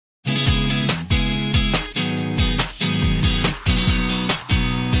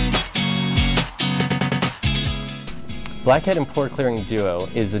Blackhead and Pore Clearing Duo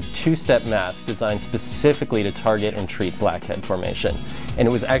is a two-step mask designed specifically to target and treat blackhead formation, and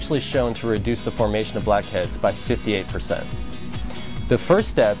it was actually shown to reduce the formation of blackheads by 58%. The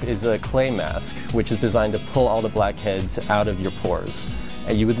first step is a clay mask, which is designed to pull all the blackheads out of your pores.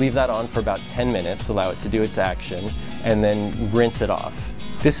 And you would leave that on for about 10 minutes, allow it to do its action, and then rinse it off.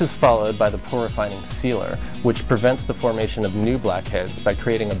 This is followed by the pore refining sealer, which prevents the formation of new blackheads by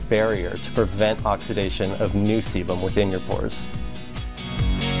creating a barrier to prevent oxidation of new sebum within your pores.